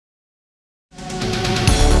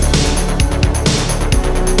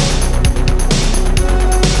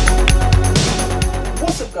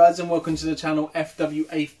and welcome to the channel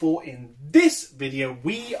FWA4. In this video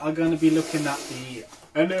we are going to be looking at the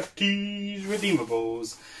NFTs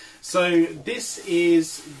redeemables. So this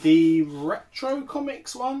is the retro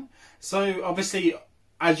comics one. So obviously,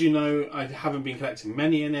 as you know, I haven't been collecting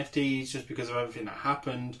many NFTs just because of everything that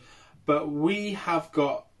happened, but we have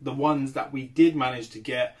got the ones that we did manage to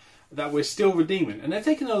get that we're still redeeming, and they're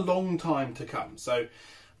taking a long time to come. So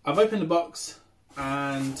I've opened the box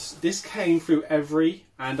and this came through Every,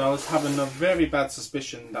 and I was having a very bad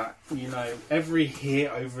suspicion that, you know, Every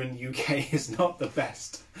here over in the UK is not the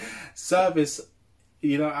best service,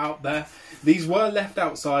 you know, out there. These were left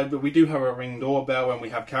outside, but we do have a Ring doorbell and we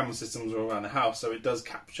have camera systems all around the house, so it does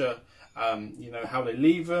capture you know, how they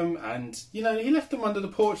leave them. And you know, he left them under the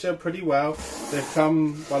porch there pretty well. They've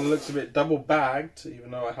come, by the looks of it, double bagged,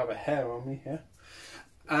 even though I have a hair on me here.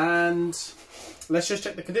 And let's just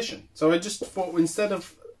check the condition. So I just thought, instead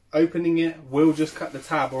of opening it, we'll just cut the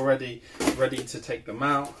tab already, ready to take them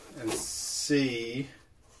out and see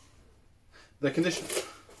the condition.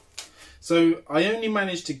 So I only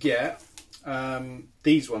managed to get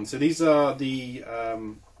these ones. So these are the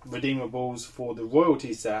redeemables for the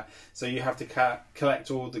royalty set. So you have to collect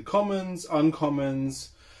all the commons,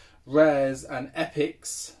 uncommons, rares and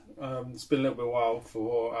epics. It's been a little bit of a while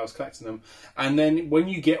for I was collecting them, and then when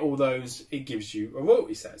you get all those, it gives you a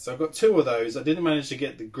royalty set. So I've got two of those. I didn't manage to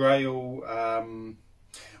get the Grail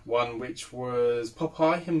one, which was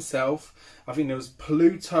Popeye himself. I think there was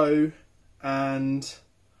Pluto, and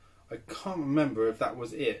I can't remember if that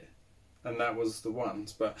was it, and that was the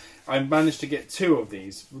ones. But I managed to get two of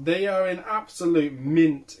these. They are in absolute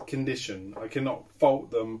mint condition. I cannot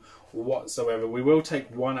fault them whatsoever. We will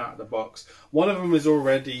take one out of the box. One of them is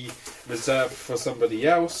already reserved for somebody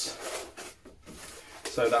else,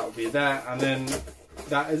 so that will be there, and then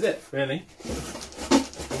that is it really,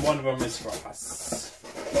 and one of them is for us.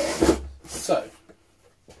 So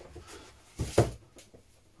I'm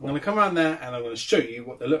going to come around there and I'm going to show you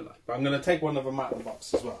what they look like, but I'm going to take one of them out of the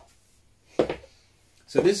box as well.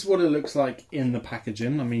 So this is what it looks like in the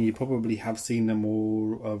packaging. I mean, you probably have seen them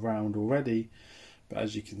all around already, but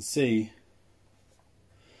as you can see,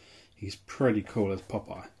 he's pretty cool as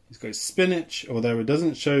Popeye. He's got spinach, although it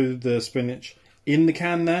doesn't show the spinach in the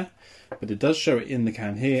can there, but it does show it in the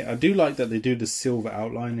can here. I do like that they do the silver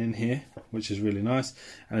outline in here, which is really nice.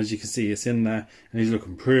 And as you can see, it's in there, and he's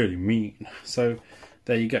looking pretty mean. So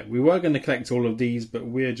there you go. We were going to collect all of these, but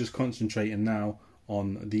we're just concentrating now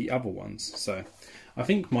on the other ones. So I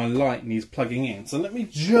think my light needs plugging in. So let me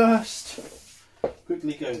just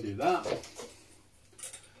quickly go and do that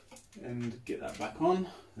and get that back on.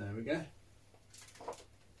 There we go.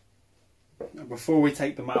 Now, before we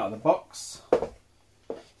take them out of the box,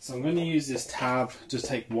 so I'm going to use this tab, just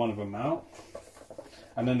take one of them out,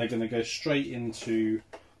 and then they're going to go straight into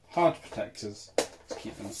hard protectors to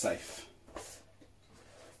keep them safe.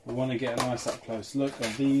 We want to get a nice up close look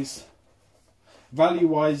of these. Value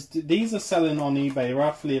wise, these are selling on eBay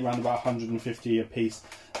roughly around about 150 a piece.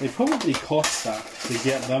 They probably cost that to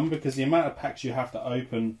get them, because the amount of packs you have to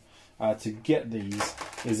open to get these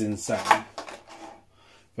is insane.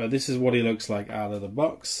 But this is what he looks like out of the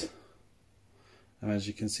box, and as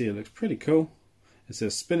you can see, it looks pretty cool. It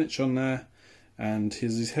says spinach on there, and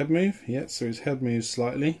here's his head move. Yeah, so his head moves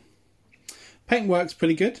slightly. Paintwork's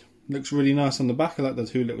pretty good. Looks really nice on the back. I like the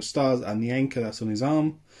two little stars and the anchor that's on his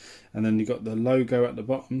arm, and then you got the logo at the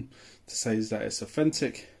bottom to say that it's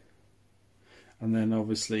authentic, and then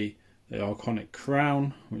obviously the iconic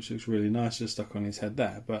crown, which looks really nice, just stuck on his head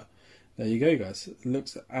there. But there you go, guys. It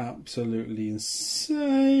looks absolutely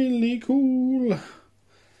insanely cool.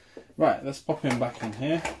 Right, let's pop him back in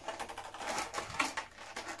here,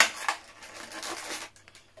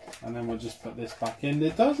 and then we'll just put this back in.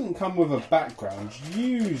 It doesn't come with a background.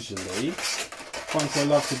 Usually, Funko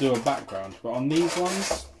love to do a background, but on these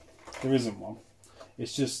ones, there isn't one.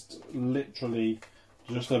 It's just literally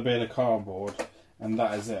just a bit of cardboard, and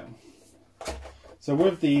that is it. So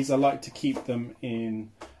with these, I like to keep them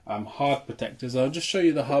in hard protectors. I'll just show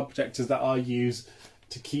you the hard protectors that I use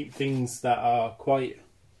to keep things that are quite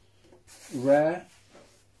rare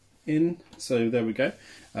in. So there we go.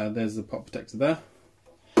 There's the pop protector there,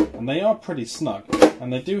 and they are pretty snug,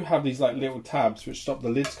 and they do have these like little tabs which stop the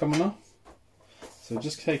lids coming off. So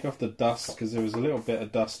just take off the dust, because there was a little bit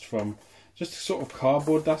of dust from just sort of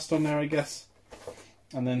cardboard dust on there, I guess.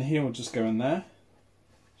 And then here will just go in there.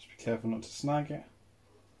 Just be careful not to snag it.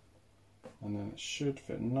 And then it should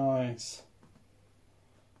fit nice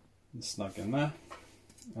and snug in there.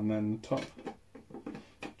 And then the top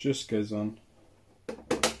just goes on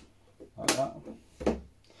like that.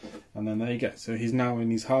 And then there you go. So he's now in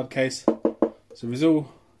his hard case. So he's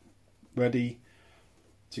all ready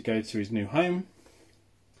to go to his new home.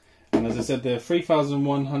 And as I said, there are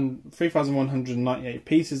 3,198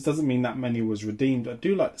 pieces. Doesn't mean that many was redeemed. I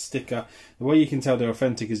do like the sticker. The way you can tell they're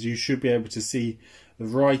authentic is you should be able to see the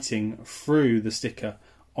writing through the sticker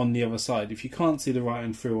on the other side. If you can't see the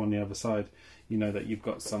writing through on the other side, you know that you've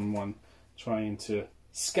got someone trying to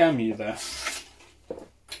scam you there.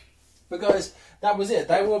 But guys, that was it.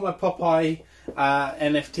 They were my Popeye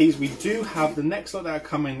NFTs. We do have the next lot that are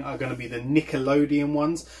coming are going to be the Nickelodeon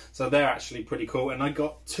ones, so they're actually pretty cool, and I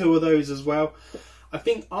got 2 of those as well. I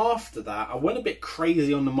think after that I went a bit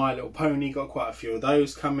crazy on the My Little Pony, got quite a few of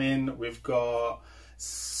those come in. We've got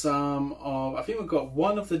some of, I think we've got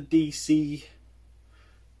one of the DC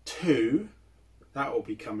 2 that will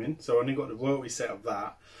be coming, so I only got the royalty set of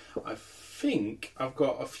that. I think I've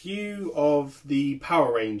got a few of the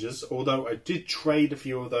Power Rangers, although I did trade a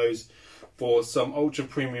few of those for some ultra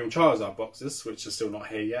premium Charizard boxes, which are still not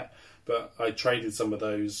here yet, but I traded some of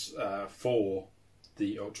those for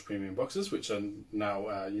the ultra premium boxes, which are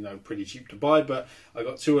now you know, pretty cheap to buy, but I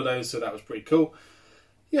got 2 of those, so that was pretty cool.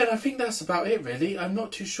 Yeah, and I think that's about it really. I'm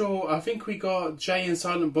not too sure. I think we got Jay and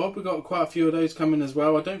Silent Bob. We got quite a few of those coming as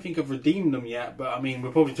well. I don't think I've redeemed them yet, but I mean,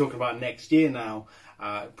 we're probably talking about next year now.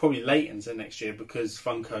 Probably late into next year, because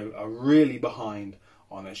Funko are really behind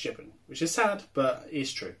on their shipping, which is sad, but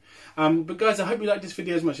it's true. But guys, I hope you liked this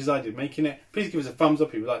video as much as I did making it. Please give us a thumbs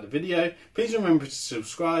up if you liked the video. Please remember to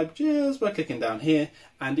subscribe just by clicking down here.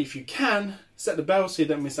 And if you can, set the bell so you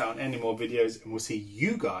don't miss out on any more videos. And we'll see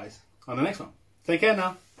you guys on the next one. Take care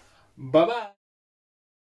now. Bye-bye.